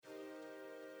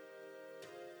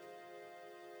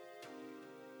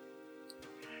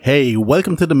Hey,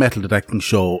 welcome to the Metal Detecting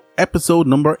Show, episode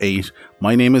number 8.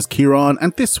 My name is Kieran,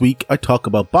 and this week I talk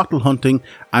about bottle hunting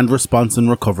and response and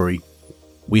recovery.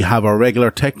 We have our regular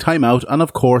tech timeout and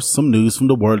of course some news from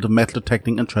the world of metal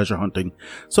detecting and treasure hunting.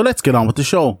 So let's get on with the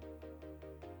show.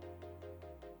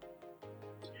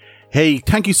 Hey,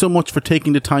 thank you so much for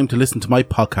taking the time to listen to my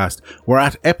podcast. We're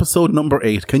at episode number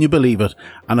 8, can you believe it?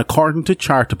 And according to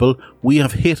Chartable, we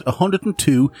have hit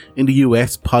 102 in the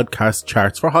US podcast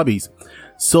charts for hobbies.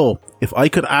 So, if I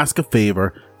could ask a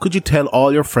favour, could you tell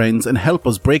all your friends and help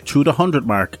us break through the 100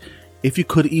 mark? If you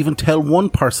could even tell one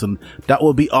person, that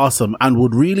would be awesome and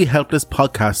would really help this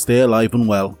podcast stay alive and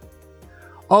well.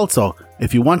 Also,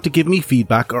 if you want to give me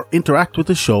feedback or interact with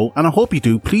the show, and I hope you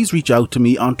do, please reach out to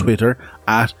me on Twitter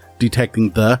at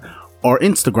DetectingThe or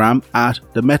Instagram at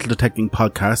the Metal Detecting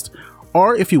Podcast,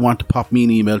 or if you want to pop me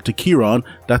an email to Kieran,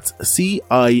 that's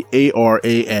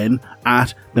Ciaran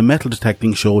at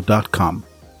themetaldetectingshow.com.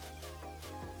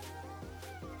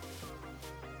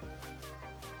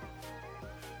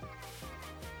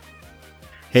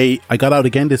 Hey, I got out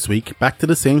again this week, back to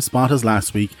the same spot as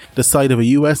last week, the site of a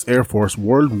US Air Force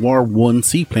World War I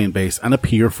seaplane base and a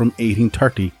pier from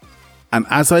 1830. And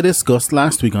as I discussed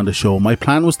last week on the show, my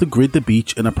plan was to grid the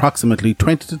beach in approximately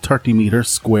 20 to 30 metre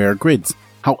square grids.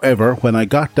 However, when I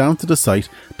got down to the site,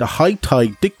 the high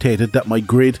tide dictated that my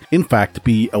grid in fact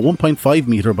be a 1.5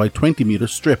 metre by 20 metre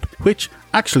strip, which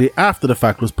actually after the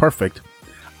fact was perfect.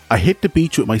 I hit the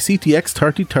beach with my CTX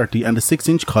 3030 and a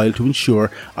 6-inch coil to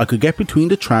ensure I could get between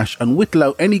the trash and whittle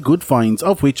out any good finds,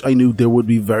 of which I knew there would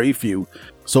be very few.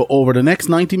 So over the next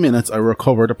 90 minutes I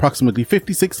recovered approximately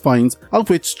 56 finds, of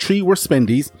which 3 were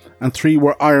spendies and 3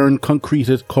 were iron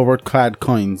concreted covered clad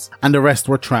coins, and the rest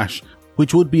were trash,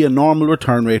 which would be a normal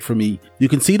return rate for me. You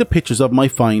can see the pictures of my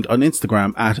find on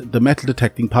Instagram at the Metal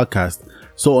Detecting Podcast.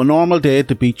 So a normal day at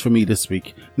the beach for me this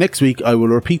week. Next week I will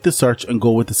repeat the search and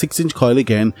go with the 6-inch coil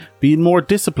again, being more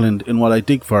disciplined in what I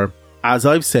dig for. As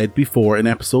I've said before in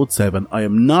episode 7, I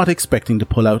am not expecting to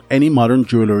pull out any modern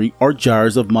jewellery or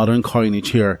jars of modern coinage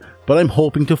here, but I'm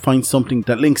hoping to find something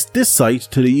that links this site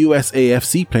to the USAF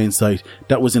seaplane site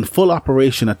that was in full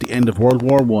operation at the end of World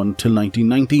War I till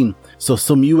 1919. So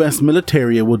some US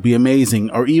militaria would be amazing,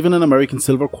 or even an American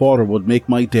silver quarter would make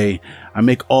my day and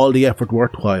make all the effort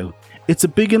worthwhile. It's a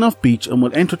big enough beach and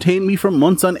will entertain me for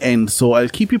months on end, so I'll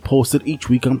keep you posted each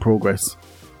week on progress.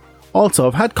 Also,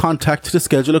 I've had contact to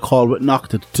schedule a call with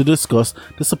Nocted to discuss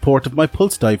the support of my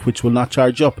pulse dive, which will not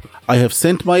charge up. I have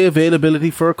sent my availability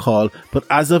for a call, but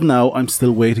as of now I'm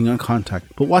still waiting on contact.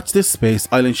 But watch this space,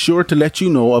 I'll ensure to let you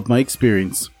know of my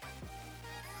experience.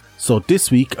 So this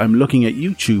week I'm looking at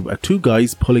YouTube at 2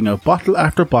 guys pulling out bottle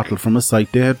after bottle from a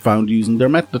site they had found using their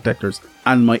metal detectors,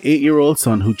 and my 8-year-old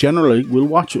son, who generally will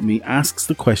watch with me, asks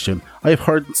the question I have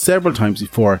heard several times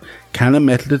before: can a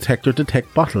metal detector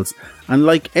detect bottles? And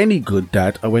like any good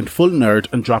dad, I went full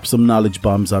nerd and dropped some knowledge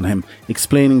bombs on him,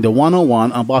 explaining the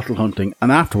 101 on bottle hunting,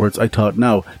 and afterwards I thought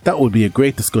now that would be a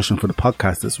great discussion for the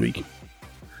podcast this week.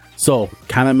 So,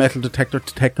 can a metal detector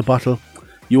detect a bottle?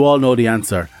 You all know the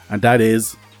answer, and that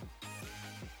is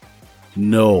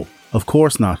no, of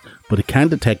course not, but it can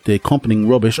detect the accompanying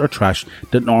rubbish or trash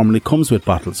that normally comes with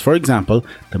bottles, for example,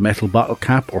 the metal bottle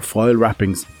cap or foil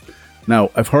wrappings.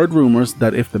 Now, I've heard rumours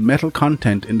that if the metal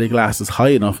content in the glass is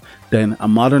high enough, then a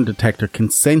modern detector can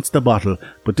sense the bottle,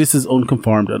 but this is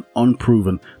unconfirmed and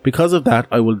unproven. Because of that,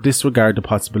 I will disregard the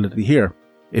possibility here.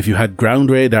 If you had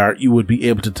ground radar, you would be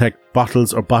able to detect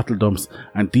bottles or bottle dumps,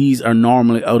 and these are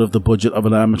normally out of the budget of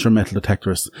an amateur metal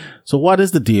detectorist. So what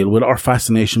is the deal with our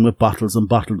fascination with bottles and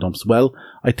bottle dumps? Well,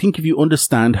 I think if you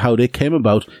understand how they came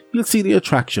about, you'll see the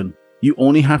attraction. You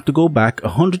only have to go back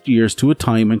 100 years to a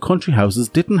time when country houses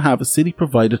didn't have a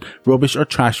city-provided rubbish or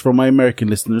trash for my American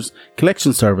listeners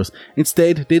collection service.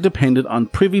 Instead, they depended on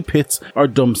privy pits or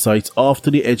dump sites off to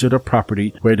the edge of their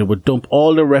property where they would dump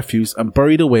all their refuse and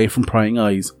bury it away from prying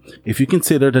eyes. If you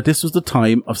consider that this was the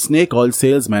time of snake oil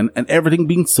salesmen and everything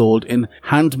being sold in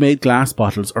handmade glass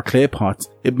bottles or clay pots,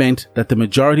 it meant that the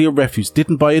majority of refuse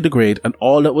didn't biodegrade and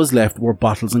all that was left were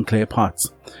bottles and clay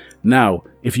pots. Now,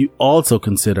 if you also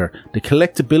consider the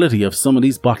collectability of some of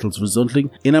these bottles resulting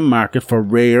in a market for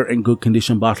rare and good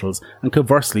condition bottles, and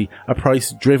conversely a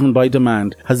price driven by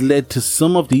demand, has led to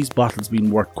some of these bottles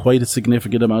being worth quite a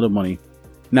significant amount of money.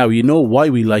 Now you know why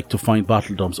we like to find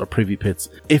bottle dumps or privy pits.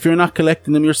 If you're not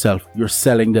collecting them yourself, you're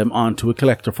selling them on to a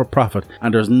collector for profit,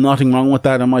 and there's nothing wrong with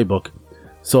that in my book.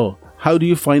 So, how do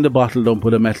you find a bottle dump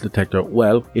with a metal detector?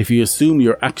 Well, if you assume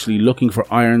you're actually looking for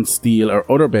iron, steel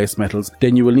or other base metals,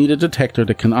 then you will need a detector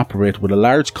that can operate with a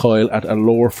large coil at a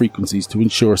lower frequencies to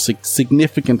ensure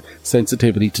significant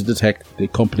sensitivity to detect the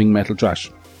accompanying metal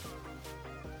trash.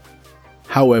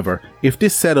 However, if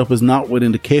this setup is not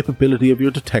within the capability of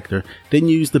your detector, then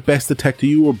use the best detector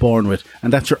you were born with,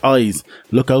 and that's your eyes.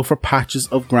 Look out for patches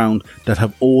of ground that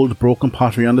have old broken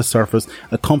pottery on the surface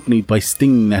accompanied by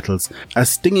stinging nettles, as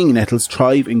stinging nettles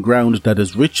thrive in ground that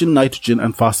is rich in nitrogen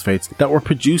and phosphates that were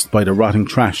produced by the rotting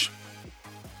trash.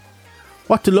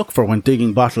 What to look for when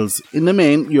digging bottles? In the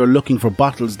main, you're looking for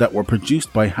bottles that were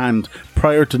produced by hand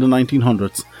prior to the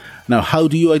 1900s. Now, how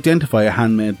do you identify a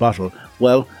handmade bottle?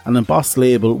 Well, an embossed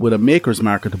label with a maker's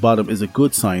mark at the bottom is a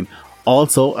good sign.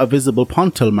 Also, a visible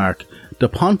pontil mark. The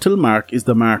pontil mark is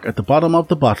the mark at the bottom of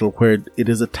the bottle where it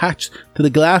is attached to the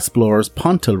glass blower's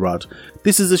pontil rod.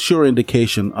 This is a sure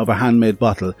indication of a handmade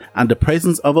bottle, and the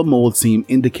presence of a mold seam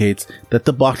indicates that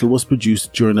the bottle was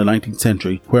produced during the 19th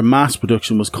century, where mass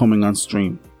production was coming on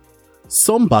stream.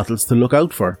 Some bottles to look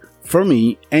out for. For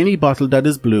me, any bottle that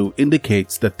is blue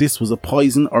indicates that this was a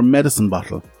poison or medicine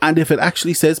bottle. And if it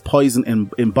actually says poison in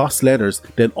embossed letters,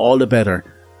 then all the better.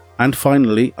 And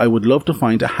finally, I would love to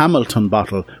find a Hamilton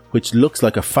bottle, which looks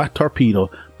like a fat torpedo,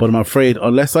 but I'm afraid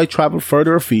unless I travel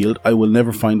further afield, I will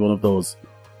never find one of those.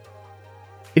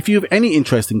 If you have any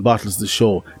interesting bottles to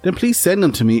show, then please send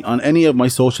them to me on any of my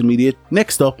social media.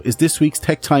 Next up is this week's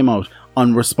Tech Timeout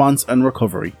on response and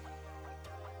recovery.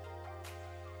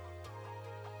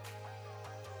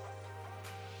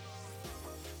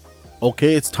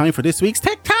 Okay, it's time for this week's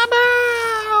Tech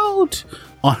Timeout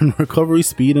on recovery,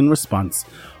 speed and response.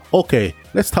 Okay,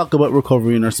 let's talk about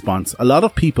recovery and response. A lot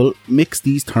of people mix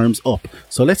these terms up,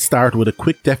 so let's start with a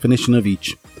quick definition of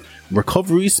each.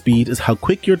 Recovery speed is how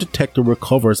quick your detector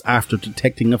recovers after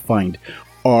detecting a find.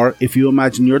 Or, if you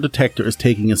imagine your detector is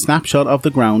taking a snapshot of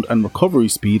the ground, and recovery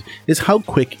speed is how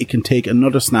quick it can take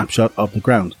another snapshot of the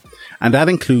ground. And that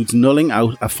includes nulling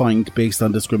out a find based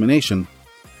on discrimination.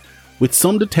 With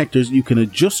some detectors you can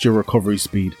adjust your recovery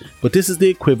speed, but this is the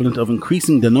equivalent of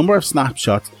increasing the number of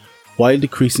snapshots while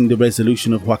decreasing the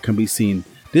resolution of what can be seen.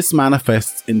 This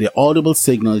manifests in the audible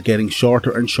signal getting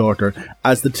shorter and shorter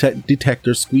as the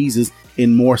detector squeezes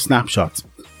in more snapshots.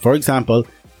 For example,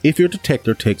 if your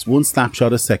detector takes one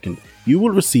snapshot a second, you will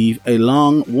receive a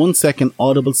long 1 second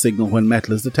audible signal when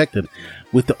metal is detected,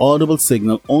 with the audible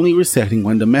signal only resetting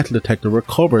when the metal detector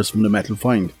recovers from the metal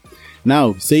find.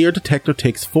 Now, say your detector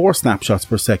takes 4 snapshots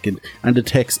per second and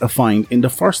detects a find in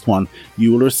the first one,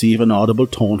 you will receive an audible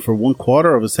tone for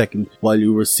 1/4 of a second, while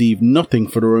you receive nothing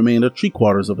for the remainder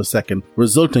 3/4 of a second,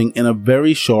 resulting in a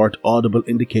very short audible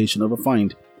indication of a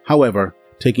find. However,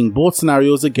 taking both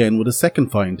scenarios again with a second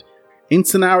find. In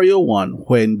scenario 1,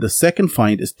 when the second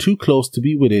find is too close to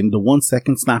be within the 1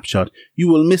 second snapshot, you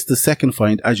will miss the second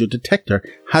find as your detector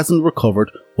hasn't recovered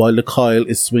while the coil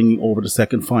is swinging over the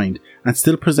second find and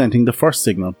still presenting the first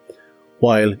signal.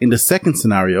 While in the second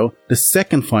scenario, the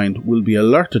second find will be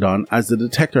alerted on as the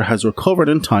detector has recovered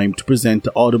in time to present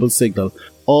the audible signal,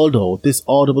 although this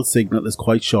audible signal is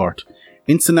quite short.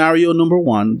 In scenario number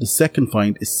 1, the second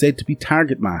find is said to be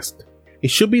target masked. It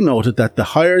should be noted that the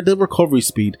higher the recovery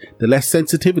speed, the less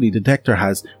sensitivity the detector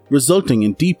has, resulting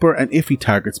in deeper and iffy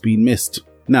targets being missed.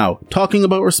 Now, talking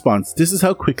about response, this is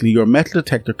how quickly your metal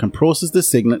detector can process the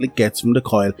signal it gets from the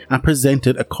coil and present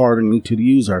it accordingly to the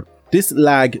user. This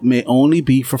lag may only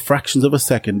be for fractions of a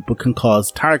second, but can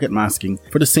cause target masking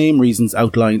for the same reasons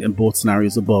outlined in both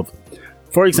scenarios above.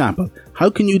 For example,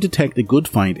 how can you detect a good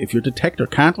find if your detector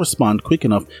can't respond quick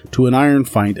enough to an iron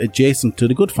find adjacent to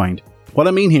the good find? What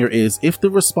I mean here is, if the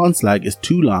response lag is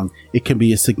too long, it can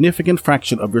be a significant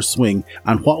fraction of your swing,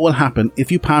 and what will happen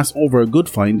if you pass over a good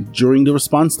find during the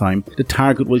response time, the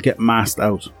target will get masked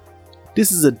out.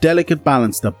 This is a delicate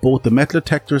balance that both the metal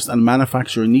detectors and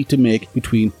manufacturer need to make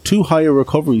between too high a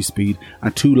recovery speed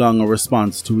and too long a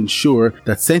response to ensure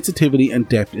that sensitivity and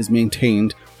depth is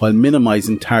maintained while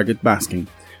minimizing target masking.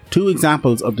 Two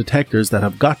examples of detectors that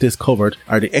have got this covered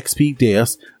are the XP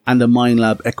Deus and the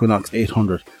Minelab Equinox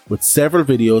 800, with several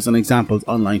videos and examples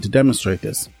online to demonstrate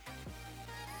this.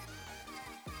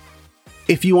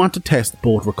 If you want to test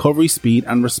both recovery speed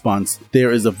and response,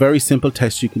 there is a very simple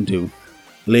test you can do.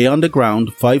 Lay on the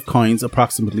ground 5 coins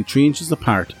approximately 3 inches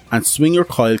apart and swing your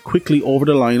coil quickly over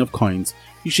the line of coins.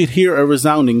 You should hear a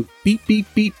resounding beep beep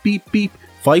beep beep beep,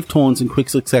 5 tones in quick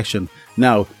succession.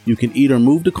 Now, you can either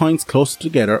move the coins closer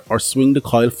together or swing the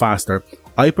coil faster.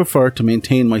 I prefer to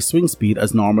maintain my swing speed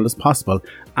as normal as possible,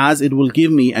 as it will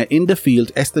give me an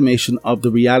in-the-field estimation of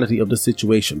the reality of the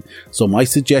situation, so my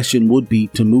suggestion would be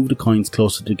to move the coins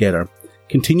closer together.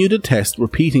 Continue the test,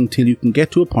 repeating till you can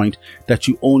get to a point that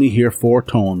you only hear 4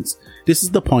 tones. This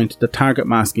is the point that target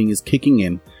masking is kicking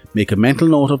in. Make a mental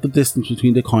note of the distance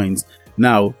between the coins.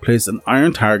 Now, place an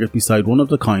iron target beside one of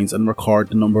the coins and record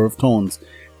the number of tones.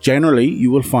 Generally,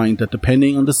 you will find that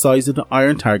depending on the size of the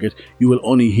iron target, you will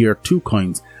only hear 2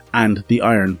 coins and the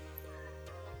iron.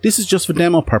 This is just for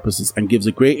demo purposes and gives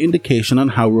a great indication on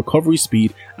how recovery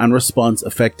speed and response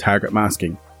affect target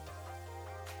masking.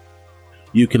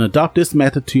 You can adopt this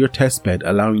method to your test bed,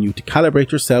 allowing you to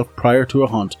calibrate yourself prior to a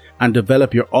hunt and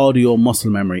develop your audio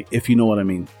muscle memory, if you know what I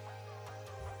mean.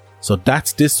 So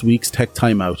that's this week's Tech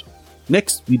Timeout.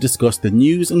 Next, we discuss the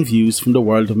news and views from the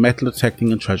world of metal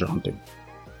detecting and treasure hunting.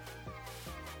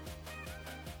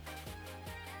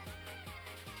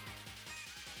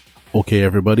 Okay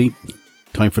everybody,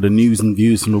 time for the news and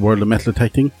views from the world of metal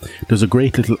detecting. There's a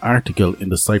great little article in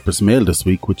the Cyprus Mail this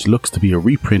week which looks to be a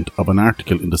reprint of an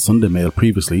article in the Sunday Mail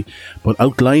previously, but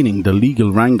outlining the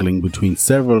legal wrangling between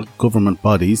several government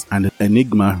bodies and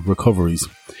Enigma Recoveries.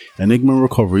 Enigma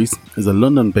Recoveries is a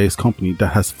London-based company that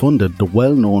has funded the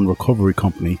well-known recovery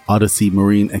company Odyssey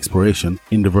Marine Exploration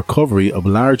in the recovery of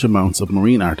large amounts of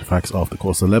marine artifacts off the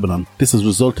coast of Lebanon. This has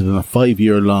resulted in a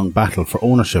 5-year-long battle for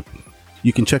ownership.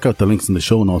 You can check out the links in the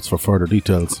show notes for further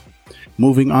details.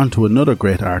 Moving on to another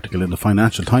great article in the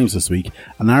Financial Times this week,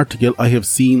 an article I have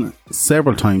seen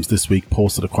several times this week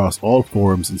posted across all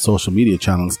forums and social media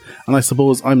channels, and I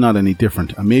suppose I'm not any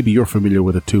different, and maybe you're familiar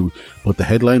with it too, but the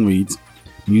headline reads,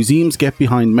 "Museums get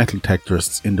behind metal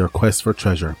detectorists in their quest for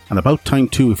treasure." And about time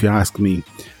too, if you ask me.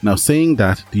 Now, saying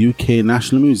that, the UK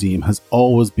National Museum has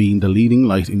always been the leading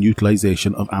light in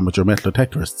utilisation of amateur metal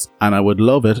detectorists, and I would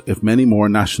love it if many more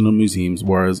national museums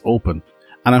were as open.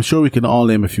 And I'm sure we can all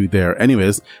name a few there.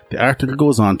 Anyways, the article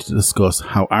goes on to discuss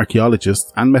how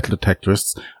archaeologists and metal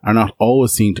detectorists are not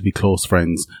always seen to be close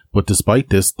friends, but despite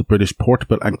this, the British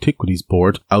Portable Antiquities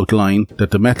Board outline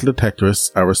that the metal detectorists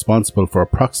are responsible for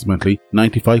approximately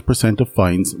 95% of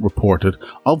finds reported,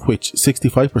 of which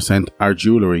 65% are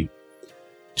jewellery.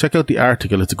 Check out the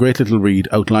article, it's a great little read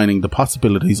outlining the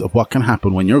possibilities of what can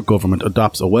happen when your government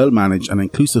adopts a well-managed and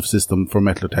inclusive system for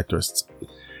metal detectorists.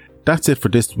 That's it for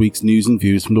this week's news and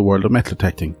views from the world of metal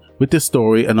detecting. With this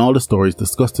story and all the stories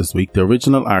discussed this week, the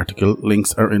original article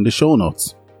links are in the show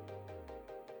notes.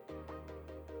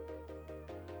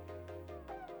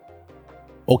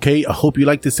 Okay, I hope you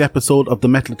liked this episode of the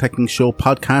Metal Detecting Show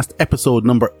podcast, episode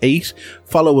number 8.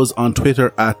 Follow us on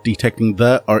Twitter at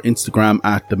DetectingThe or Instagram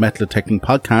at the Metal Detecting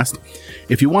Podcast.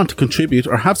 If you want to contribute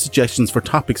or have suggestions for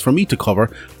topics for me to cover,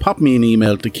 pop me an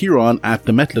email to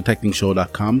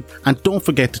kieran@themetaldetectingshow.com, and don't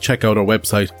forget to check out our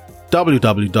website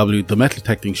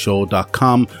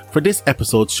www.themetaldetectingshow.com for this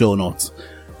episode's show notes.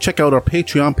 Check out our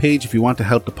Patreon page if you want to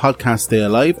help the podcast stay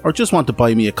alive or just want to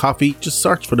buy me a coffee. Just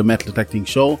search for the Metal Detecting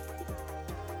Show.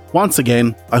 Once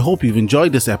again, I hope you've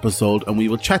enjoyed this episode and we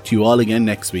will chat to you all again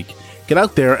next week. Get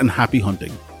out there and happy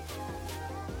hunting.